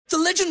The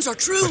legends are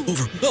true.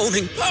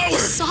 Overwhelming power!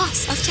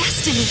 Sauce of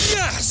destiny.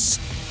 Yes!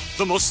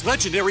 The most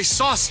legendary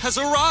sauce has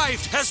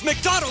arrived as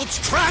McDonald's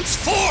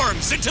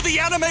transforms into the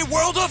anime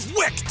world of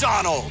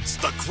WickDonald's.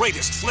 The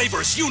greatest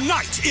flavors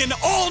unite in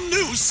all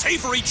new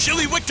savory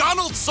chili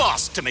McDonald's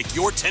sauce to make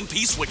your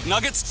 10-piece Wick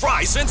Nuggets,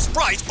 fries, and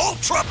Sprite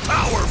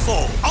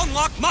ultra-powerful.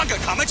 Unlock manga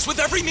comics with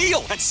every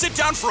meal and sit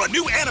down for a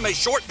new anime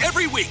short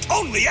every week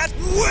only at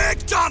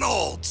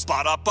WickDonald's.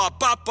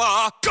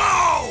 Ba-da-ba-ba-ba,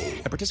 go!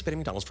 At participating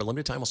McDonald's for a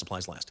limited time while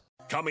supplies last.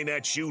 Coming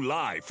at you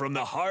live from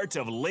the heart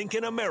of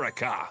Lincoln,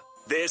 America.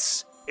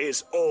 This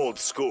is Old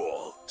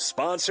School,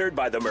 sponsored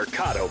by the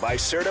Mercado by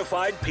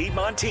Certified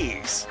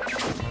Piedmontese.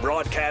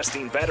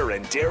 Broadcasting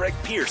veteran Derek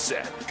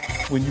Pearson.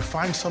 When you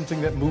find something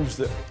that moves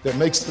them, that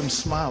makes them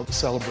smile,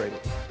 celebrate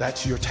it.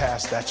 That's your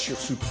task. That's your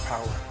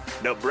superpower.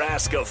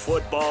 Nebraska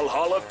Football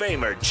Hall of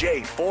Famer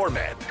Jay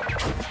Foreman.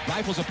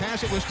 Rifles a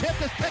pass. It was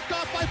tipped. It's picked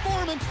off by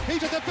Foreman.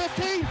 He's at the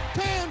 15,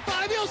 10,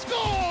 5. He'll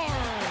score!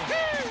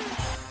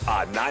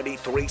 On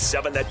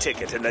 93.7 The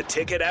Ticket and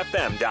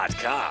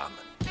theticketfm.com.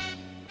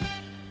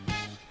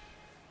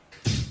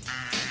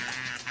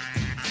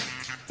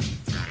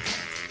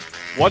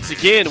 Once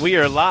again, we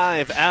are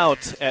live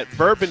out at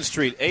Bourbon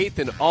Street, 8th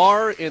and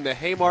R in the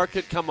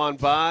Haymarket. Come on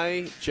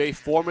by. Jay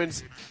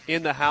Foreman's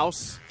in the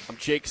house. I'm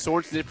Jake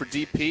Sorensen in for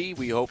DP.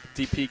 We hope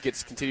DP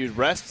gets continued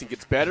rest and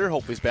gets better.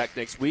 Hopefully he's back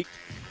next week.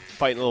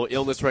 Fighting a little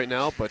illness right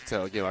now, but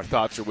our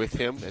thoughts are with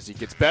him as he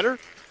gets better.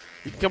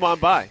 You can come on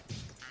by.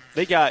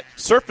 They got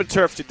surf and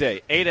turf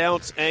today.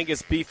 8-ounce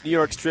Angus beef New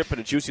York strip and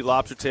a juicy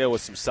lobster tail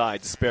with some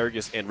sides,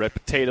 asparagus and red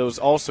potatoes.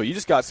 Also, you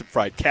just got some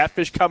fried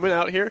catfish coming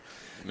out here.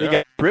 They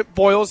got shrimp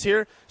boils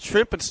here,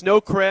 shrimp and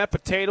snow crab,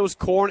 potatoes,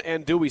 corn,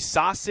 and andouille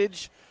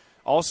sausage.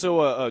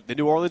 Also, the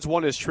New Orleans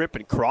one is shrimp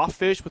and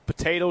crawfish with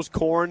potatoes,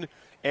 corn,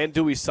 and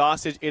andouille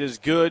sausage. It is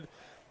good,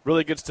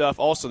 really good stuff.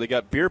 Also, they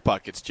got beer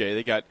buckets, Jay.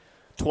 They got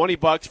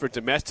 $20 for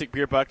domestic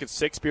beer buckets,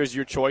 6 beers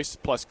your choice,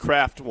 plus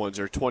craft ones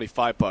are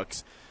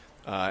 $25.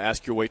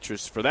 Ask your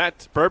waitress for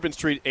that. Bourbon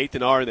Street, 8th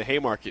and R in the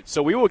Haymarket.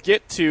 So we will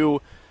get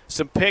to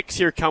some picks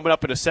here coming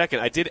up in a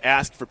second. I did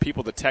ask for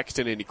people to text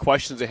in any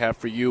questions they have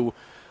for you.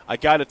 I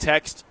got a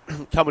text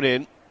coming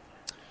in.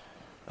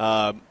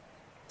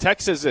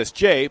 Text says this,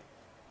 Jay,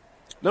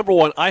 number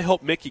one, I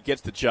hope Mickey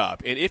gets the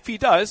job. And if he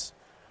does,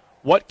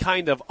 what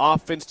kind of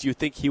offense do you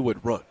think he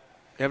would run?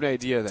 You have any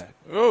idea of that?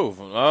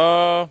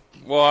 Well,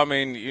 I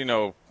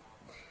mean,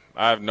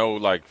 I have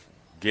no,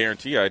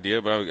 guarantee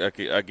idea, but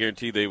I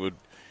guarantee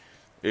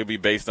it'd be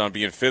based on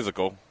being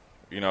physical.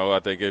 I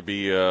think it'd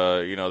be,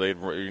 they'd,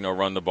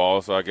 run the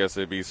ball. So I guess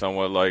it'd be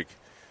somewhat like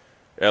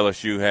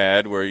LSU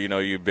had, where,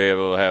 you'd be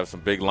able to have some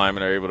big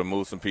linemen that are able to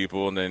move some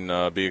people and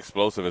then be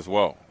explosive as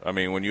well. I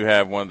mean, when you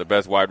have one of the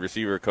best wide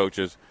receiver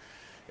coaches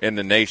in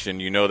the nation,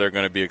 they're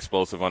going to be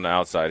explosive on the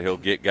outside. He'll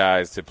get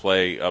guys to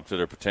play up to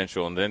their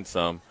potential and then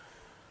some.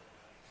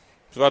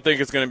 So I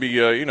think it's going to be,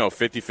 50-50,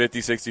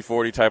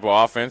 60-40 type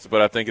of offense,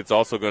 but I think it's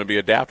also going to be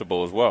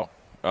adaptable as well.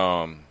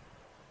 I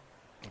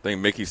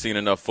think Mickey's seen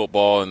enough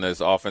football, and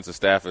this offensive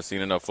staff has seen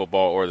enough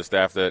football, or the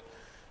staff that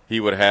he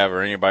would have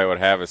or anybody would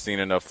have has seen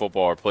enough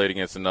football or played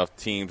against enough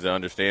teams to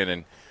understand,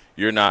 and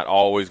you're not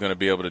always going to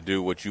be able to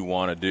do what you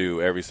want to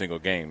do every single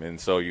game. And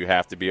so you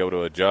have to be able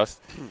to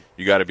adjust.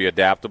 You got to be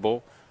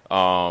adaptable.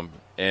 I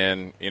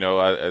think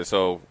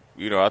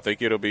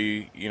it'll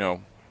be,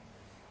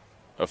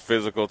 a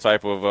physical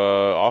type of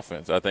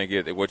offense. I think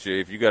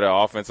if you got an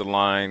offensive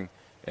line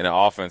and an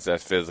offense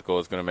that's physical,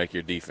 it's going to make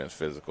your defense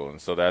physical. And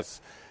so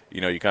that's,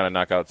 you kind of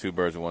knock out two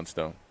birds with one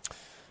stone.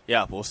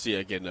 Yeah, we'll see.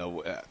 Again,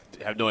 I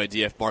have no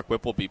idea if Mark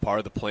Whipple will be part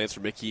of the plans for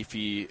Mickey if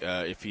he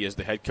is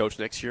the head coach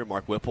next year.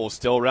 Mark Whipple is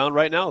still around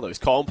right now, though. He's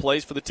calling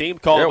plays for the team.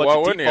 Why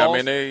wouldn't he?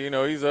 Balls.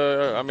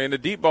 I mean, the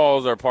deep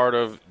balls are part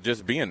of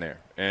just being there.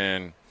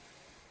 And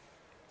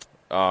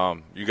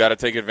you got to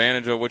take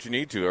advantage of what you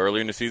need to. Early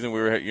in the season,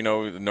 we were,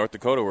 North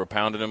Dakota, we're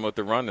pounding them with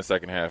the run the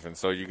second half. And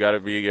so you got to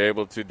be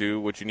able to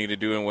do what you need to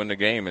do and win the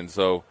game. And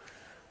so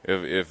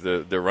if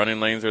the running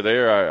lanes are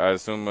there, I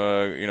assume,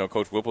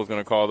 Coach Whipple's going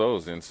to call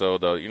those. And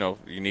so,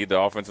 you need the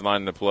offensive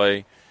line to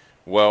play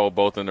well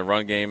both in the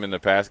run game and the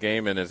pass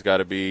game. And it's got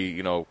to be,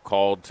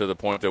 called to the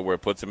point that where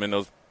it puts them in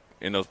those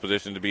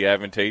positions to be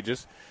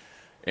advantageous.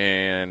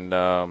 And,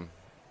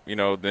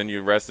 then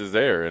your rest is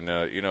there. And,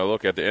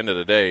 look, at the end of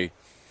the day,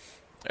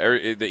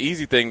 the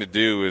easy thing to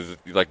do is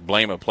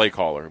blame a play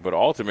caller, but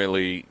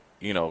ultimately,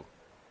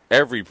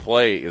 every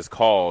play is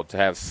called to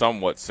have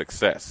somewhat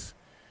success.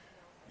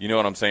 You know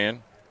what I'm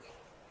saying?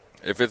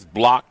 If it's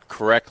blocked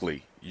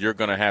correctly, you're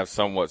going to have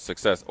somewhat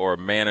success or a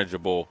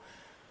manageable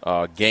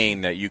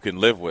gain that you can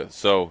live with.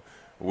 So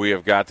we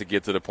have got to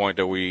get to the point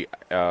that we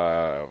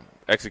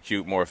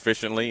execute more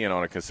efficiently and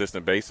on a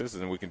consistent basis,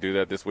 and we can do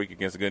that this week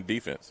against a good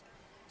defense.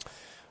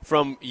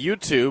 From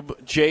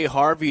YouTube, Jay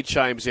Harvey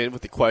chimes in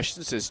with the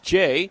question. Says,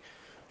 Jay,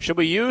 should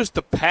we use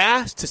the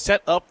pass to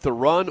set up the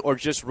run or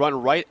just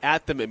run right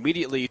at them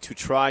immediately to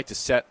try to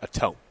set a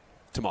tone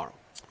tomorrow?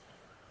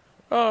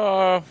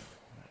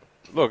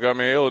 Look, I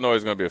mean, Illinois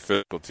is going to be a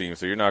physical team,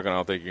 so I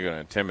don't think you're going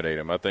to intimidate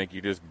them. I think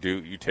you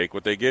take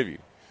what they give you.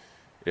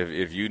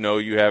 If you know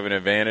you have an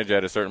advantage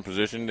at a certain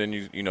position, then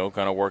you know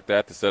kind of work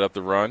that to set up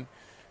the run.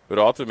 But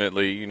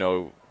ultimately,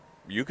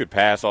 you could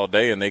pass all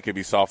day and they could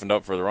be softened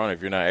up for the run.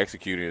 If you're not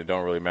executing, it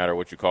don't really matter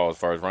what you call as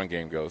far as run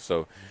game goes.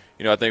 So,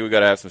 I think we got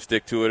to have some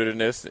stick to it in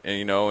this,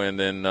 and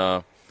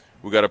then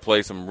we got to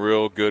play some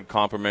real good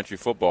complementary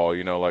football.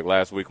 Like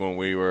last week when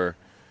we were,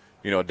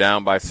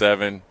 down by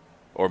 7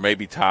 or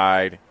maybe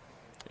tied.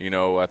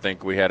 I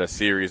think we had a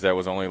series that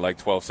was only like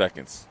 12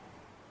 seconds.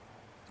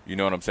 You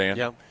know what I'm saying?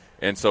 Yeah.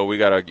 And so we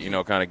got to,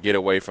 kind of get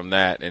away from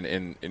that.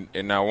 And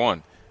now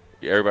one,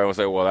 everybody will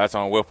say, well, that's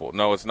on Whipple.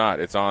 No, it's not.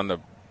 It's on the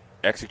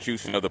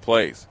execution of the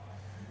plays,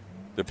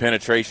 the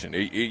penetration.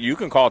 You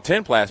can call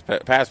 10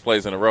 pass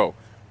plays in a row.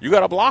 You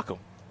got to block them.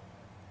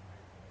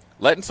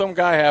 Letting some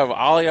guy have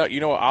Ollie, what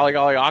Ollie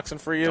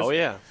Oxenfree is? Oh,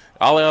 yeah.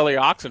 Ollie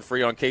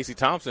Oxenfree on Casey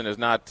Thompson is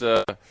not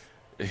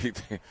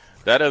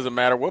that doesn't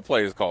matter what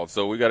play is called.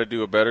 So we got to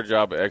do a better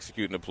job of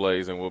executing the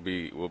plays, and we'll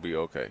be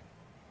okay.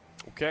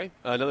 Okay.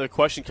 Another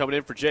question coming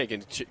in for Jake.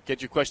 And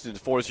get your question to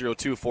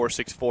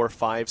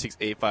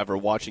 402-464-5685 or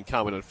watching,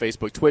 comment on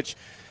Facebook, Twitch,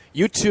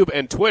 YouTube,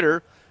 and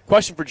Twitter.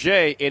 Question for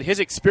Jay. In his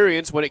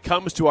experience, when it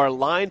comes to our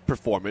line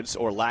performance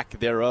or lack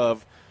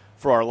thereof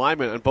for our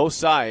linemen on both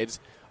sides,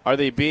 are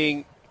they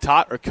being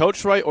taught or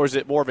coached right, or is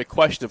it more of a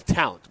question of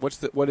talent?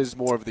 What is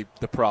more of the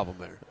problem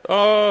there?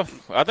 I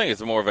think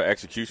it's more of an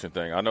execution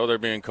thing. I know they're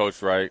being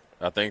coached right.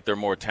 I think they're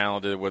more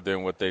talented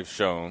than what they've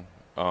shown.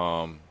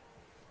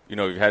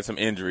 You've had some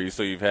injuries,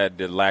 so you've had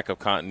the lack of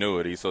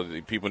continuity. So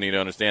people need to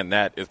understand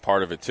that is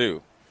part of it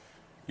too.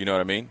 You know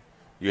what I mean?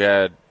 You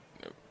had,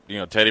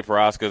 Teddy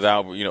Paraska's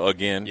out,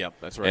 again. Yep,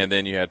 that's right. And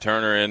then you had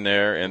Turner in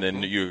there, and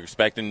then you're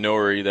expecting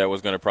Nuri, that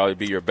was going to probably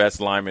be your best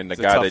lineman, the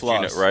guy that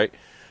loss. right?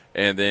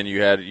 And then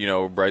you had,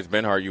 Bryce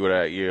Benhart.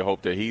 You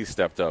hope that he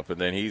stepped up, and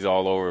then he's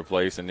all over the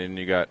place. And then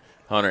you got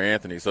Hunter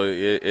Anthony. So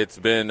it's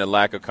been a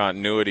lack of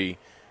continuity,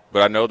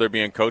 but I know they're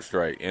being coached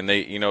right. And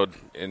they,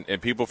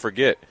 and people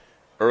forget.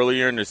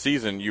 Earlier in the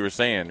season, you were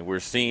saying we're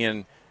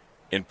seeing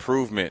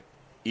improvement,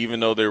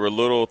 even though there were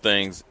little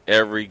things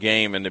every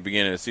game in the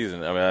beginning of the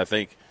season. I mean, I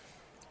think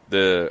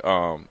the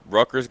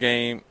Rutgers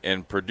game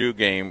and Purdue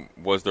game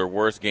was their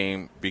worst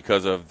game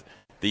because of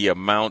the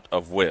amount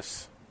of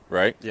whiffs,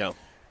 right? Yeah.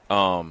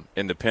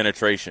 And the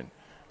penetration.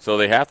 So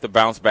they have to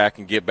bounce back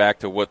and get back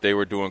to what they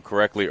were doing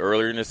correctly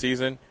earlier in the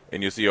season,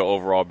 and you'll see an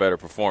overall better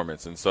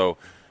performance. And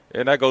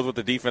that goes with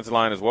the defensive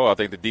line as well. I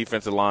think the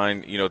defensive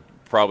line,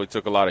 probably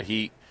took a lot of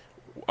heat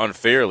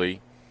unfairly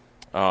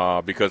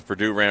because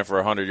Purdue ran for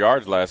 100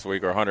 yards last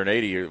week or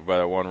 180 by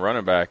that one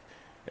running back,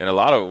 and a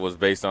lot of it was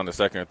based on the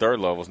second and third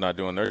levels not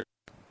doing their.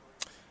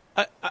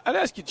 I'd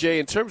ask you, Jay,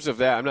 in terms of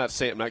that, I'm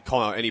not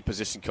calling out any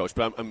position coach,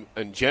 but I'm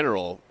in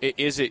general,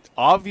 is it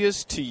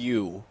obvious to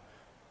you,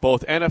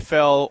 both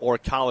NFL or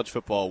college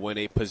football, when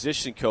a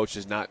position coach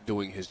is not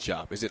doing his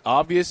job? Is it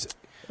obvious,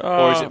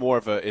 or is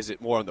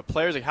it more on the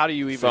players? Like, how do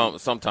you even?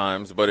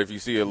 Sometimes, but if you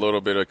see a little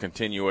bit of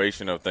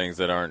continuation of things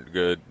that aren't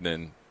good,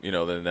 then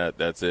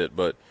that's it.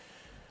 But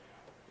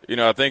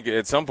I think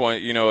at some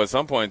point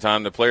in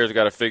time, the players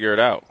got to figure it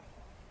out.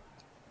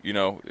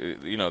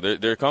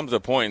 There comes a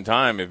point in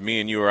time, if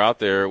me and you are out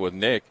there with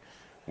Nick,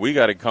 we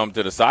got to come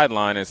to the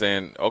sideline and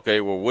saying,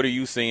 okay, well, what are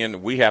you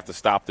seeing? We have to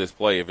stop this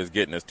play if it's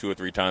getting us 2 or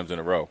 3 times in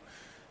a row.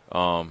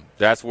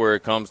 That's where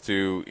it comes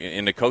to,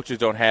 and the coaches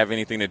don't have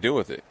anything to do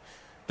with it.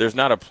 There's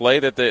not a play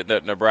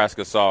that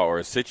Nebraska saw, or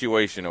a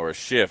situation, or a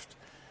shift,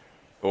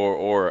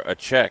 or a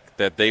check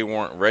that they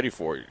weren't ready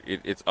for.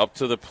 It's up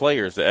to the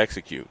players to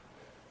execute.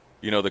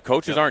 The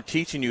coaches aren't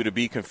teaching you to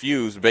be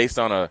confused based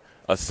on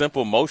a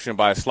simple motion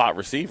by a slot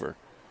receiver.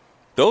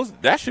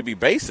 That should be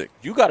basic.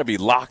 You got to be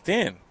locked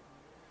in.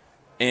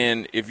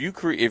 And if you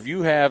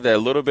have that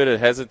little bit of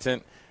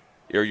hesitant,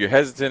 or you're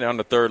hesitant on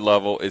the third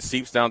level, it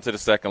seeps down to the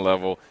second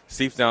level,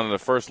 seeps down to the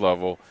first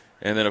level,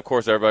 and then of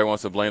course everybody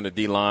wants to blame the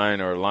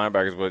D-line or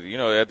linebackers. But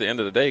at the end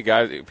of the day,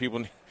 guys, people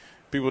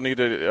need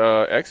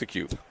to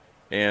execute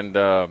and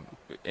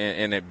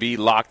it be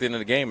locked into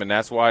the game, and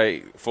that's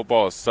why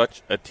football is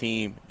such a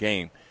team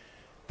game.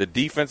 The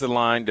defensive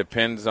line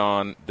depends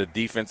on the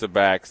defensive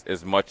backs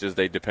as much as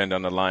they depend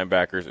on the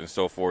linebackers, and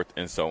so forth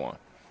and so on.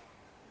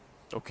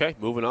 Okay,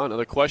 moving on.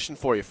 Another question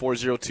for you,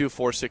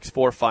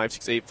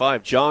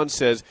 402-464-5685. John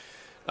says,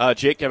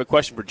 Jake, I have a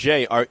question for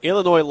Jay. Are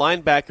Illinois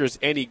linebackers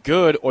any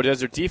good, or does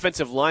their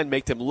defensive line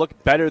make them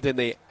look better than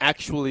they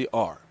actually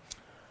are?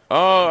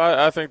 Oh,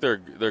 I think they're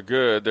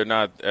good. They're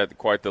not at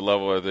quite the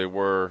level that they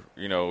were,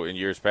 in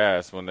years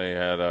past when they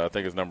had, I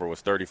think his number was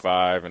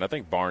 35, and I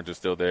think Barnes is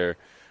still there.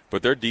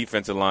 But their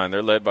defensive line,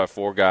 they're led by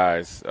 4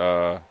 guys,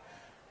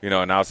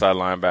 and outside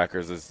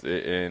linebackers.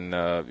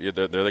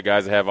 They're the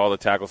guys that have all the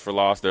tackles for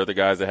loss. They're the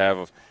guys that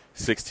have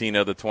 16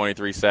 of the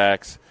 23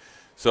 sacks.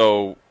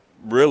 So,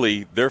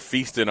 really, they're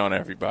feasting on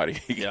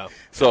everybody. Yeah.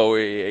 So,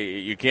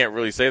 you can't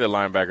really say the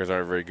linebackers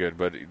aren't very good,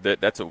 but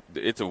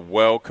it's a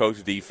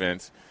well-coached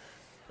defense.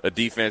 A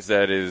defense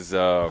that is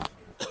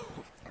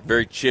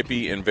very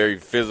chippy and very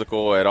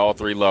physical at all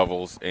 3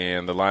 levels,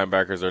 and the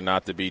linebackers are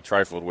not to be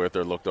trifled with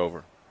or looked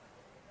over.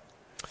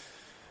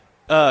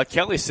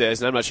 Kelly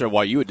says, and I'm not sure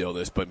why you would know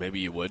this, but maybe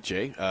you would,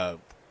 Jay.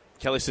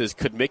 Kelly says,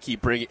 could Mickey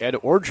bring Ed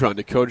Orgeron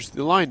to coach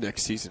the line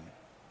next season?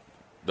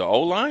 The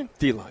O-line?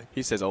 D-line.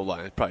 He says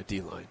O-line. Probably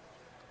D-line.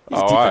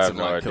 I have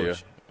no idea.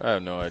 Coach. I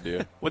have no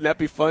idea. Wouldn't that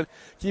be fun?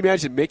 Can you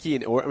imagine Mickey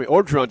and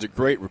Orgeron's a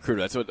great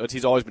recruiter. That's what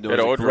he's always been doing.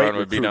 Ed Orgeron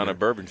would be down at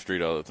Bourbon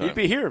Street all the time. He'd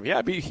be here.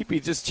 Yeah, he'd be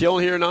just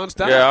chilling here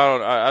nonstop.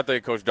 Yeah, I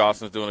think Coach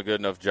Dawson's doing a good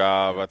enough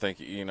job. I think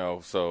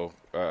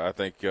I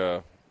think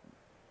that's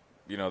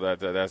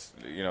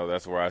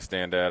where I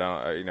stand at.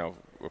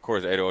 Of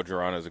course, Ed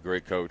Orgeron is a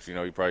great coach. He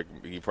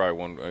probably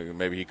won.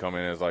 Maybe he come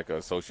in as like an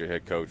associate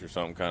head coach or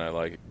something, kind of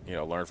like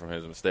learn from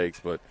his mistakes,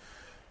 but.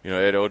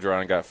 Ed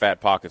Orgeron got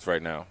fat pockets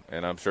right now,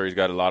 and I'm sure he's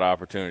got a lot of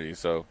opportunities.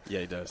 So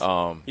yeah, he does.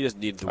 He doesn't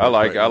need to. I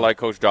like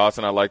Coach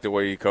Dawson. I like the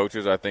way he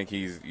coaches. I think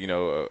he's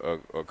a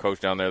coach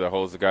down there that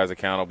holds the guys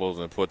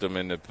accountable and put them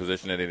in the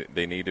position that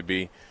they need to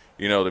be.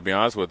 To be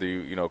honest with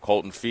you,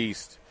 Colton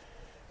Feast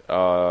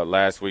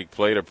last week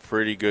played a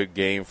pretty good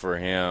game for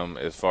him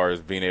as far as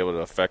being able to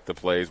affect the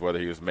plays, whether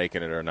he was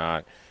making it or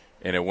not.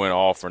 And it went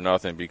all for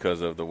nothing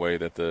because of the way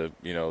that the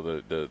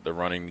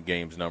running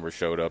game's numbers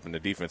showed up and the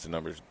defensive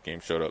numbers game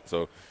showed up.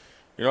 So,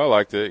 I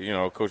liked it.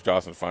 Coach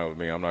Dawson's fine with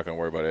me. I'm not going to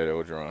worry about Ed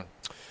Orgeron.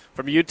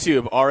 From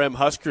YouTube, RM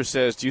Husker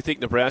says, do you think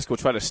Nebraska will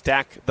try to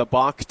stack the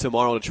box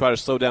tomorrow to try to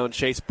slow down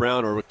Chase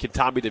Brown, or can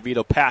Tommy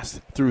DeVito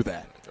pass through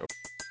that?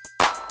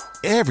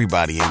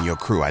 Everybody in your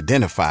crew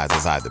identifies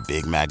as either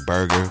Big Mac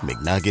Burger,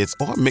 McNuggets,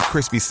 or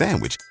McCrispy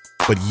Sandwich.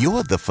 But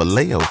you're the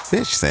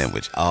Filet-O-Fish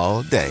Sandwich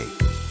all day.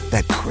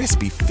 That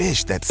crispy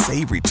fish, that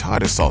savory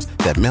tartar sauce,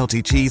 that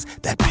melty cheese,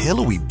 that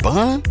pillowy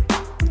bun.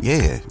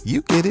 Yeah,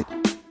 you get it.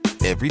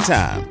 Every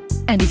time.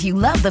 And if you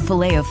love the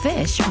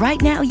Filet-O-Fish,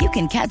 right now you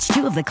can catch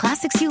two of the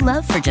classics you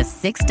love for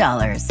just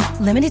 $6.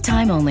 Limited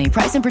time only.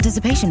 Price and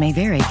participation may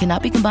vary.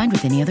 Cannot be combined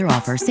with any other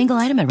offer. Single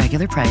item at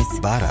regular price.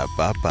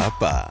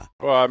 Ba-da-ba-ba-ba.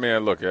 Well, I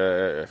mean, look,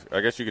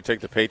 I guess you could take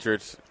the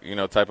Patriots,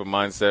 type of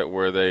mindset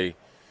where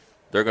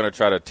they're going to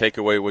try to take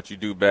away what you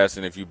do best,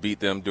 and if you beat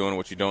them doing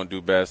what you don't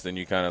do best, then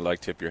you kind of like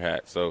tip your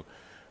hat. So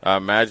I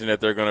imagine that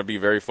they're going to be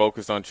very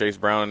focused on Chase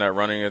Brown in that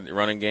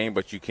running game,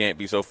 but you can't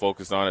be so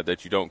focused on it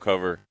that you don't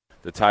cover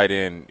the tight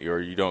end or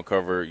you don't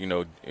cover,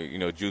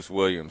 Juice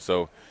Williams.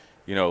 So,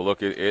 look,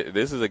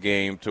 this is a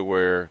game to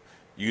where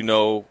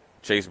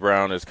Chase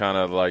Brown is kind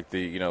of like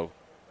he's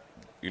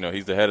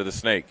the head of the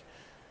snake,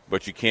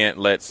 but you can't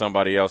let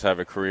somebody else have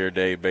a career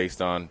day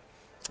based on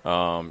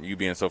you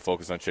being so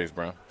focused on Chase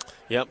Brown.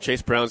 Yep,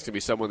 Chase Brown's going to be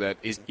someone that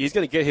he's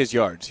going to get his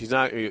yards. He's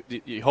not.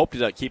 You hope to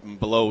not keep him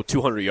below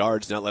 200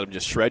 yards, not let him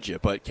just shred you.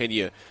 But can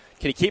you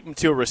keep him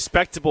to a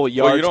respectable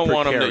yards? Well, you don't per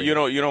want carry? him. You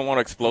don't want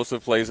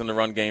explosive plays in the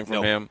run game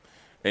from him,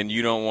 and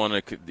you don't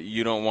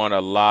want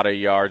a lot of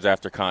yards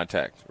after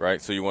contact,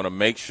 right? So you want to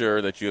make sure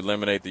that you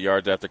eliminate the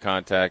yards after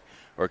contact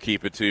or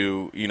keep it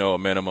to a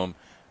minimum.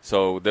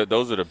 So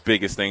those are the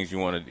biggest things you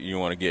want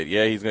to get.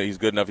 Yeah, he's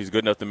good enough. He's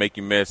good enough to make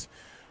you miss.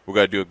 We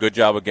got to do a good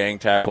job of gang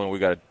tackling. We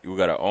got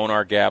to own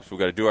our gaps. We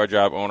got to do our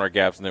job, own our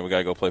gaps, and then we got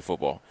to go play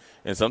football.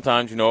 And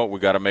sometimes, we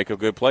got to make a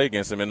good play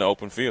against him in the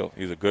open field.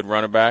 He's a good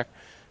running back.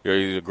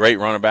 He's a great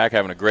running back,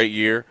 having a great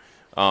year.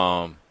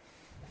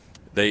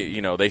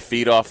 They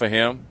feed off of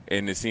him,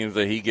 and it seems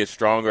that he gets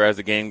stronger as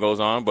the game goes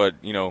on. But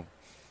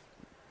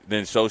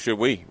then so should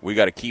we. We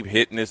got to keep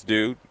hitting this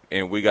dude,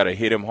 and we got to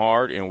hit him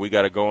hard, and we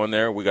got to go in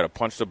there. We got to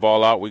punch the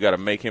ball out. We got to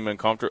make him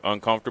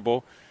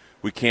uncomfortable.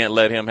 We can't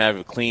let him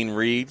have clean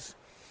reads.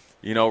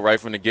 Right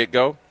from the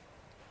get-go.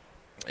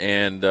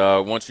 And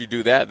once you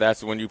do that,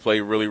 that's when you play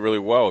really, really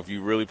well. If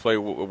you really play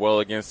well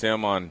against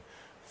him on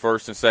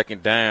first and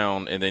second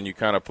down, and then you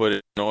kind of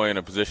put Illinois in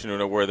a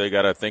position where they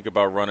got to think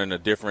about running a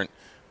different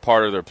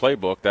part of their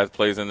playbook, that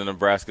plays into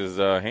Nebraska's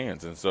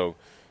hands. And so,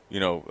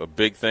 a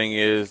big thing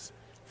is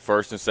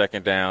first and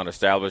second down,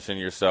 establishing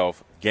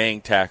yourself,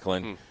 gang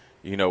tackling.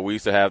 We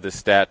used to have this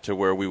stat to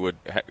where we would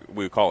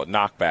call it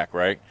knockback,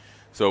 right?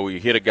 So we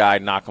hit a guy,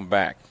 knock him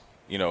back,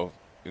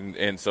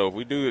 And so if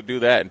we do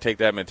that and take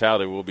that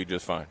mentality, we'll be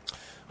just fine.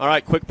 All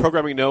right, quick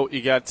programming note.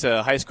 You got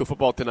high school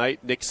football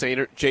tonight. Nick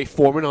Sainer, Jay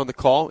Foreman on the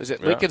call. Is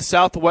it Lincoln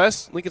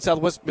Southwest? Lincoln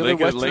Southwest, Miller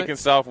West tonight? Lincoln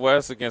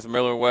Southwest against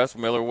Miller West.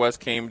 Miller West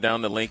came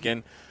down to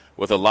Lincoln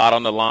with a lot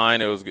on the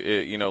line. It was,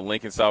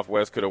 Lincoln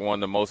Southwest could have won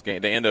the most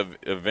games. They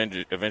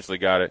eventually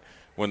got it,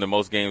 won the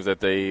most games that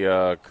they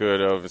could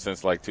have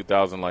since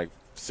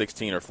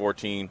 2016 or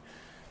 14.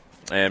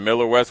 And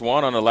Miller West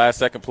won on the last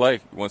second play,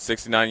 won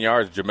 69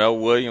 yards.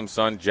 Jamel Williams'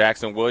 son,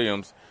 Jackson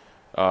Williams,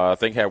 I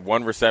think had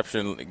one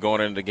reception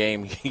going into the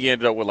game. He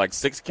ended up with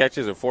 6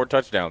 catches and 4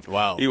 touchdowns.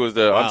 Wow. He was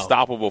the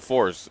unstoppable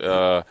force.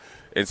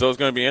 And so it's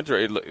going to be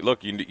interesting.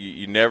 Look,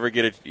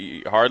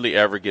 you hardly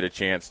ever get a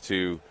chance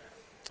to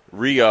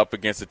re-up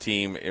against a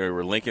team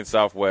where Lincoln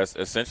Southwest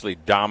essentially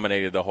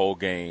dominated the whole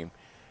game.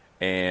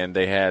 And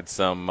they had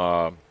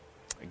some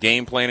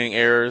game planning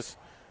errors,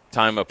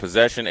 time of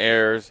possession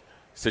errors,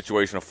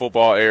 situational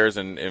football errors,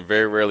 and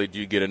very rarely do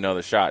you get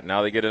another shot.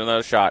 Now they get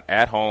another shot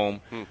at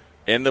home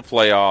in the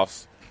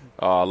playoffs.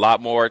 A lot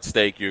more at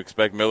stake. You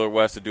expect Miller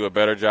West to do a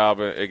better job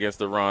against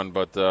the run,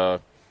 but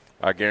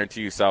I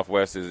guarantee you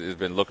Southwest has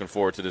been looking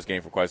forward to this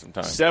game for quite some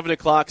time. 7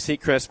 o'clock,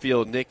 Seacrest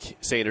Field. Nick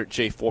Sainer,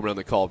 Jay Foreman on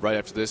the call right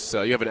after this.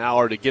 You have an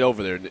hour to get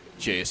over there,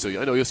 Jay, so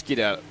I know you'll get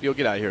out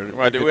of here.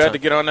 Right, we had to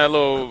get on that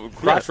little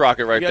crotch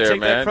rocket right there,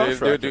 man.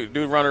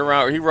 Dude running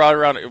around. He rode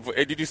around.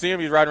 Did you see him?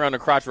 He's riding around the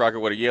crotch rocket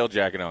with a Yale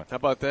jacket on. How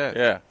about that?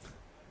 Yeah.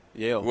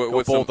 Yale.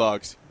 Go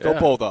Bulldogs. Go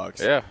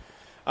Bulldogs. Yeah.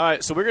 All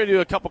right, so we're going to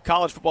do a couple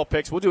college football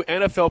picks. We'll do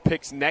NFL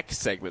picks next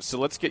segment. So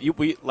let's get you.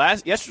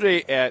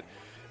 Yesterday at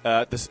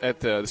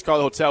the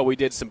Scarlet Hotel, we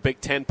did some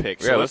Big Ten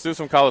picks. Yeah, so let's do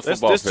some college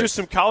football picks. Let's do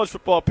some college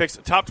football picks.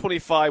 Top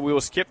 25. We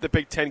will skip the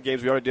Big Ten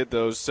games. We already did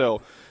those.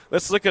 So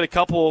let's look at a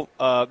couple.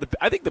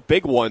 I think the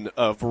big one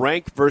of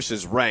ranked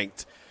versus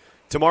ranked.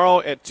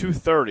 Tomorrow at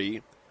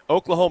 2:30,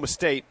 Oklahoma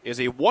State is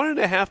a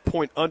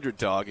 1.5-point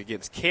underdog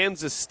against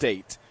Kansas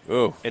State.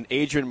 Ooh. And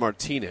Adrian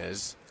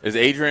Martinez. Is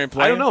Adrian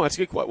playing? I don't know. That's a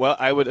good question. Well,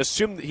 I would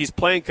assume that he's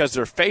playing because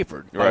they're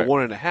favored by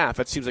 1.5.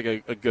 That seems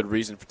like a good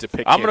reason to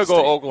pick. I'm going to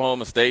go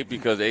Oklahoma State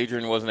because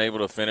Adrian wasn't able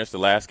to finish the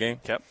last game.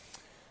 Yep.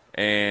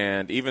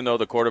 And even though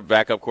the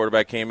backup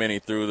quarterback came in, he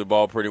threw the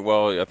ball pretty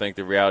well. I think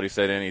the reality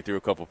set in. He threw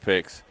a couple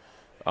picks.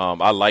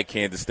 I like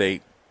Kansas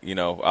State.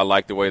 I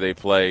like the way they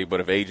play. But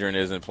if Adrian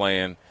isn't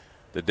playing,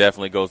 that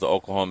definitely goes to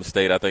Oklahoma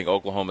State. I think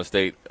Oklahoma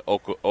State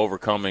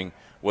overcoming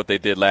what they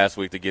did last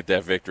week to get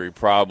that victory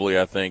probably,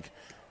 I think,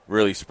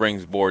 really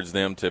springboards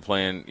them to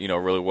playing,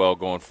 really well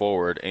going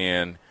forward.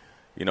 And,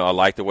 I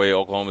like the way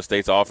Oklahoma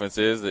State's offense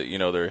is. That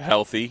they're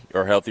healthy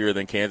or healthier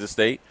than Kansas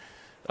State.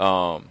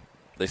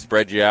 They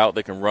spread you out.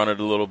 They can run it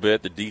a little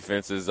bit. The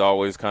defense is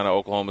always kind of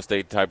Oklahoma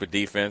State type of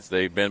defense.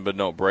 They bend but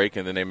don't break,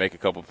 and then they make a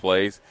couple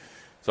plays.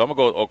 So I'm going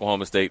to go with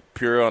Oklahoma State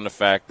pure on the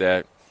fact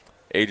that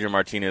Adrian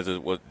Martinez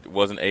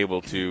wasn't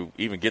able to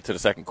even get to the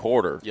second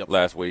quarter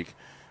last week.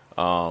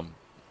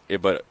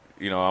 But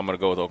I'm going to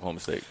go with Oklahoma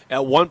State.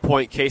 At one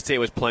point, K-State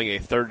was playing a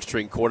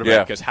third-string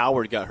quarterback because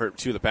Howard got hurt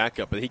too, the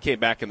backup. But he came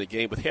back in the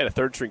game, but he had a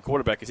third-string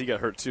quarterback because he got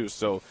hurt too.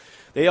 So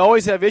they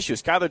always have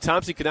issues. Skylar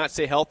Thompson could not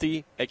stay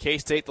healthy at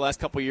K-State the last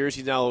couple of years.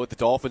 He's now with the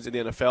Dolphins in the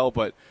NFL,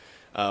 but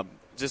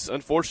just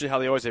unfortunately how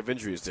they always have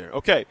injuries there.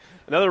 Okay,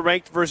 another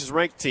ranked versus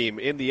ranked team.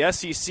 In the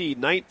SEC,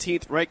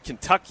 19th-ranked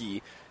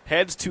Kentucky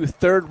heads to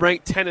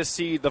third-ranked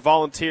Tennessee. The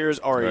Volunteers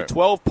are a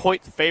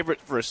 12-point favorite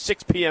for a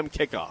 6 p.m.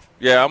 kickoff.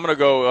 Yeah, I'm going to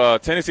go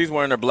Tennessee's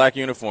wearing their black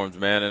uniforms,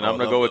 man, and I'm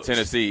going to go with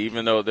Tennessee.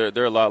 Even though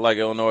they're a lot like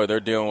Illinois,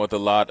 they're dealing with a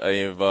lot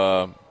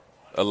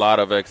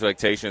of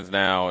expectations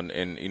now,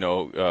 and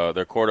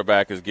their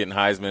quarterback is getting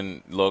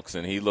Heisman looks,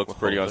 and he looks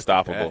pretty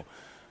unstoppable.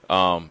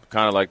 Kind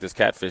of like this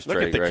catfish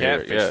trade right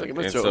here. Yeah.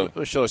 Let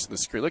me show us on the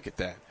screen. Look at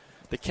that.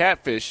 The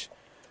catfish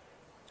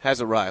has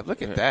arrived.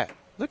 Look at that.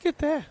 Look at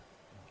that.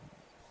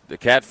 The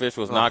catfish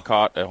was not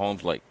caught at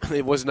Holmes Lake.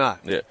 It was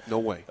not. Yeah. No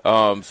way. So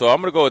I'm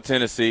going to go with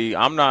Tennessee.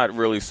 I'm not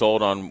really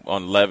sold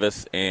on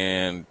Levis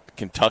and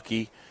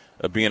Kentucky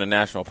being a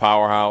national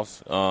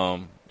powerhouse.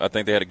 I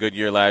think they had a good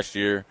year last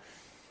year.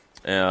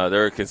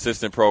 They're a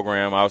consistent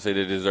program. Obviously,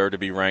 they deserve to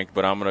be ranked,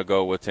 but I'm going to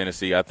go with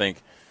Tennessee. I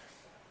think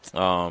it's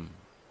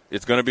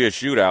going to be a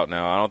shootout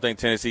now. I don't think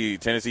Tennessee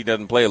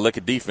doesn't play a lick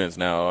of defense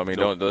now. I mean,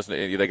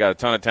 they got a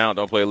ton of talent,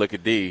 don't play a lick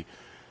of D.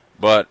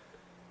 But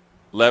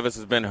Levis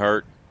has been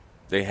hurt.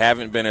 They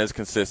haven't been as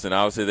consistent.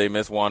 Obviously, they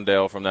missed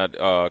Wandale from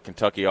that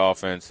Kentucky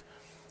offense,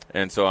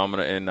 and so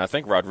I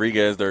think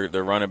Rodriguez, their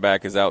running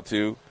back, is out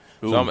too.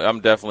 Ooh. So I'm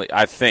definitely.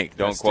 I think.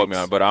 Don't quote me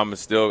on it, but I'm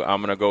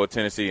going to go with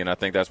Tennessee, and I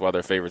think that's why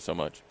they're favored so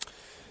much.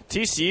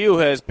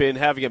 TCU has been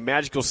having a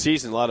magical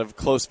season. A lot of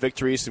close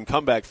victories, some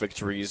comeback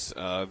victories.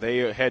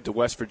 They head to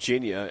West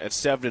Virginia at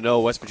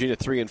 7-0. West Virginia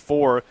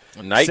 3-4.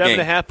 Night game.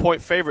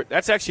 7.5-point favorite.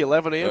 That's actually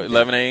 11 a.m.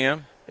 11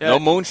 a.m. Yeah. No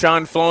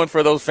moonshine flowing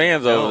for those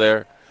fans over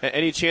there.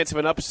 Any chance of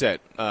an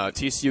upset,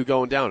 TCU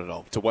going down at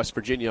all to West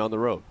Virginia on the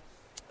road?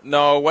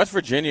 No, West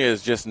Virginia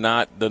is just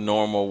not the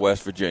normal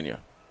West Virginia,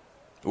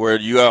 where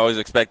you always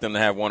expect them to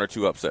have one or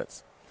two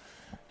upsets.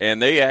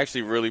 And they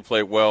actually really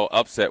play well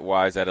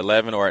upset-wise at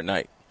 11 or at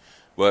night.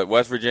 But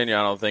West Virginia,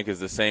 I don't think,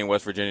 is the same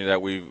West Virginia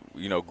that we've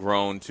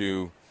grown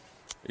to,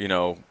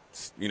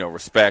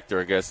 respect or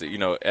I guess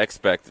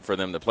expect for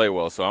them to play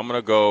well. So I'm going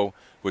to go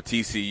with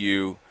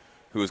TCU,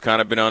 who's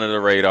kind of been under the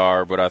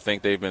radar, but I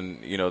think they've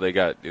been, they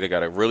got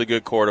a really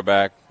good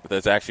quarterback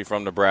that's actually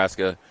from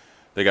Nebraska.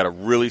 They got a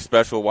really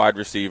special wide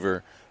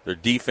receiver. Their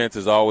defense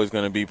is always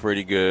going to be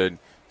pretty good.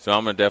 So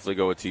I'm going to definitely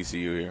go with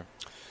TCU here.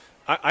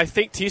 I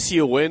think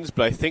TCU wins,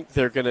 but I think it's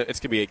going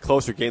to be a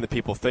closer game than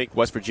people think.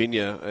 West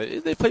Virginia,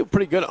 they play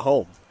pretty good at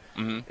home.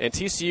 Mm-hmm. And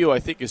TCU, I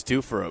think, is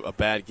due for a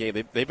bad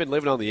game. They've been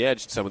living on the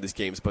edge in some of these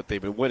games, but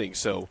they've been winning.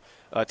 So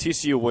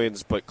TCU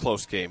wins, but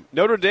close game.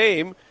 Notre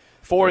Dame,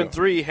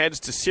 4-3, heads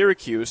to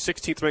Syracuse,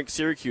 16th-ranked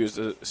Syracuse.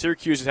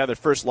 Syracuse has had their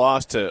first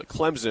loss to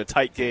Clemson, a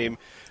tight game.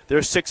 They're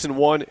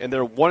 6-1, and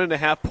they're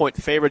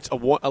 1.5-point favorites.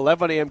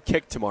 11 a.m.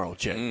 kick tomorrow,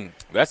 Jay.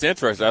 That's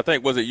interesting. I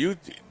think, was it you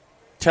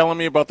telling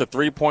me about the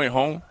 3-point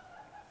home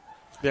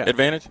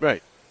advantage?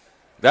 Right.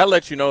 That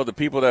lets you know the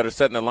people that are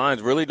setting the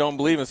lines really don't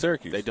believe in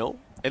Syracuse. They don't.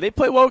 And they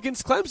play well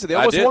against Clemson. They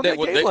almost won that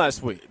game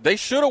last week. They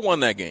should have won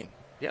that game.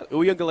 Yeah,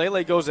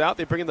 Uiagalelei goes out.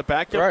 They bring in the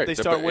backup. Right. They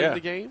start winning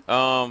the game.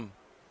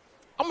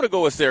 I'm going to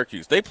go with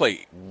Syracuse. They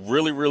play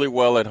really, really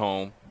well at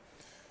home.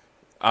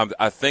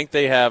 I think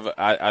they have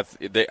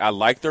I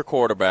like their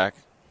quarterback.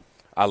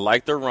 I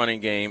like their running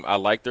game. I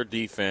like their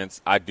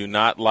defense. I do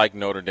not like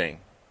Notre Dame.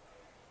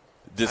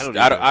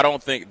 I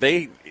don't think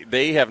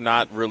they have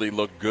not really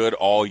looked good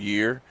all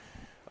year.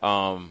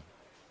 And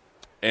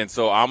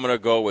so I'm going to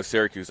go with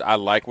Syracuse. I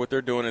like what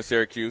they're doing in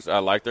Syracuse. I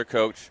like their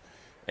coach,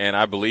 and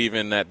I believe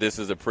in that this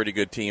is a pretty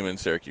good team in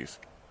Syracuse.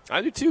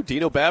 I do too.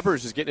 Dino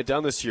Babbers is getting it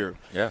done this year.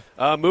 Yeah.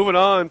 Moving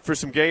on for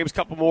some games,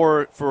 couple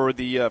more for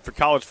for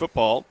college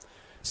football.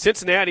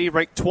 Cincinnati,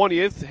 ranked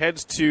 20th,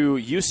 heads to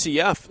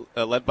UCF,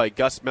 led by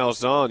Gus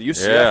Malzahn.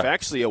 UCF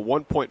actually a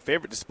 1-point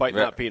favorite despite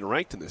not being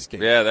ranked in this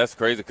game. Yeah, that's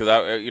crazy because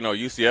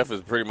UCF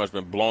has pretty much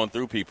been blowing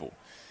through people.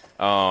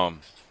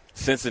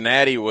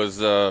 Cincinnati was,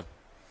 they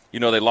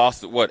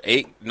lost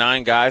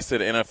 8-9 guys to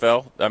the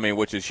NFL. I mean,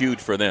 which is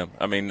huge for them.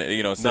 I mean,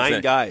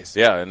 9 guys.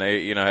 Yeah, and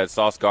they had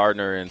Sauce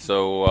Gardner, and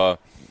so.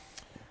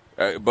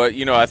 But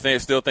I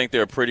still think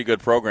they're a pretty good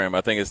program.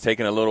 I think it's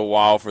taken a little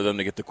while for them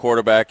to get the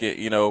quarterback,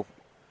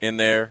 in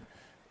there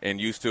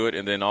and used to it,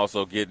 and then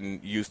also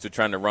getting used to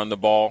trying to run the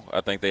ball.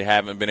 I think they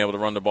haven't been able to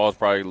run the ball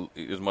probably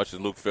as much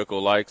as Luke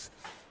Fickell likes.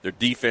 Their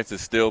defense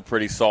is still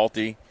pretty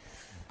salty.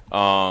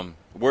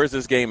 Where's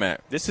this game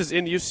at? This is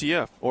in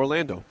UCF,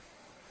 Orlando.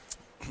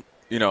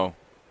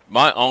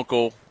 My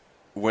uncle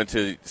went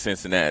to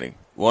Cincinnati.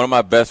 One of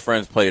my best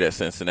friends played at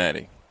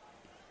Cincinnati.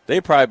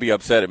 They'd probably be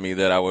upset at me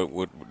that I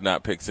would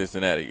not pick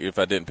Cincinnati if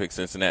I didn't pick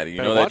Cincinnati.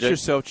 Watch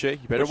yourself, Jay.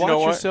 You better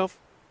watch yourself.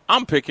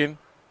 I'm picking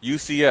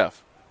UCF.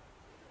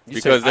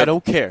 Because I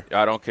don't care.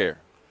 I don't care.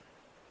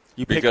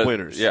 You pick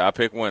winners. Yeah, I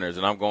pick winners,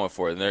 and I'm going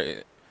for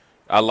it.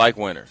 I like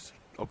winners.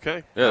 Okay.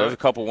 Yeah, there's a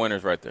couple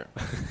winners right there.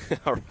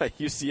 All right,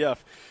 UCF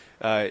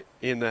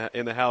in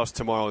the house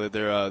tomorrow.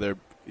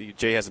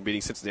 Jay has them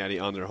beating Cincinnati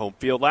on their home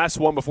field. Last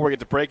one before we get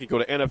to break and go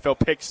to NFL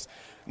picks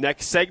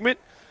next segment.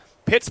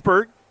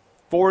 Pittsburgh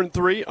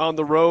 4-3 on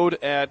the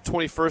road at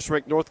 21st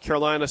ranked North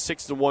Carolina,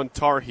 6-1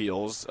 Tar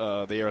Heels.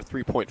 They are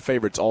 3-point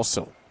favorites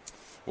also.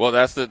 Well,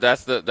 that's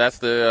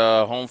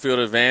the home field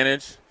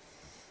advantage.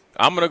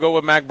 I'm going to go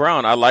with Mac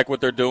Brown. I like what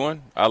they're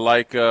doing. I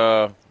like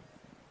their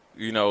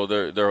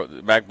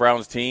Mac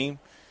Brown's team.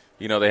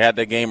 They had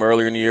that game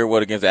earlier in the year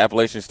against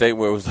Appalachian State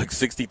where it was like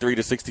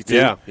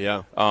 63-62.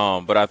 Yeah.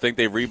 But I think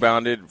they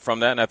rebounded from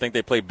that, and I think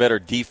they play better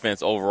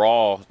defense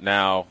overall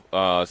now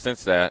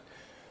since that.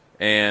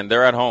 And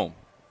they're at home.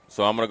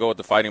 So I'm going to go with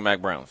the Fighting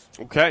Mac Browns.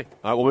 Okay.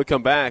 All right, when we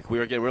come back,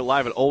 we're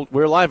live at Old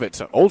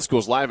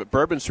School's live at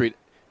Bourbon Street,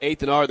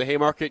 8th and R, the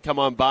Haymarket. Come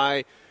on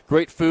by.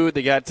 Great food.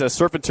 They got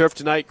surf and turf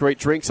tonight. Great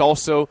drinks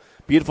also.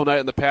 Beautiful night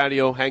on the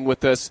patio. Hang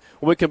with us.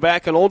 When we come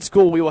back on Old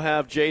School, we will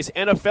have Jay's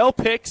NFL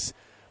picks.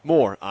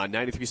 More on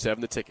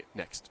 93.7 The Ticket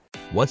next.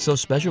 What's so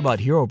special about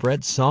Hero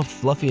Bread's soft,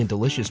 fluffy, and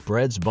delicious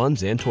breads,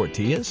 buns, and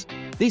tortillas?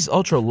 These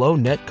ultra-low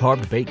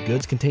net-carb baked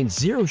goods contain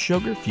zero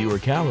sugar, fewer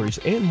calories,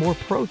 and more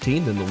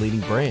protein than the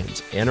leading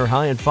brands, and are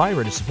high in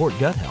fiber to support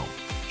gut health.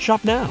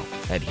 Shop now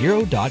at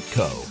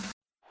Hero.co.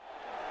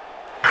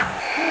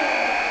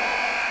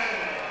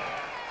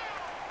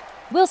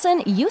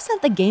 Wilson, you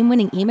sent the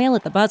game-winning email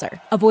at the buzzer,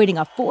 avoiding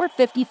a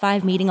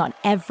 4:55 meeting on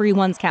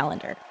everyone's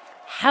calendar.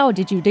 How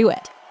did you do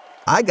it?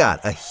 I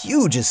got a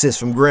huge assist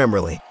from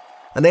Grammarly,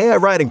 an AI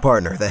writing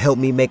partner that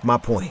helped me make my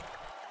point.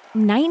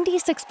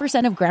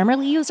 96% of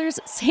Grammarly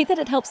users say that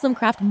it helps them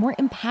craft more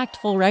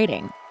impactful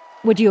writing.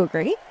 Would you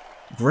agree?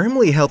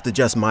 Grammarly helped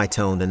adjust my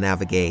tone to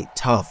navigate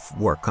tough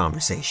work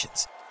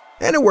conversations.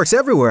 And it works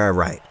everywhere I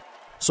write,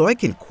 so I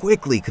can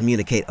quickly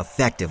communicate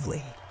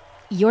effectively.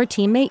 Your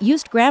teammate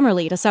used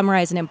Grammarly to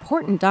summarize an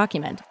important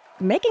document,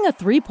 making a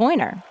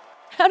 3-pointer.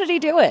 How did he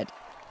do it?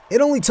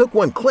 It only took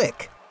one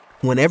click.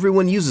 When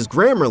everyone uses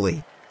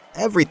Grammarly,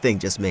 everything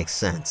just makes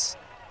sense.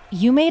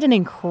 You made an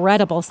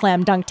incredible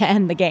slam dunk to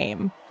end the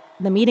game.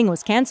 The meeting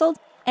was canceled,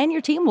 and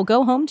your team will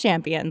go home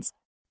champions.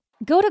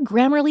 Go to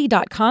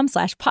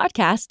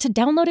Grammarly.com/podcast to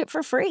download it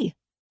for free.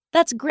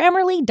 That's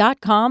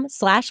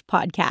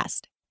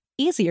Grammarly.com/podcast.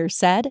 Easier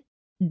said,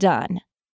 done.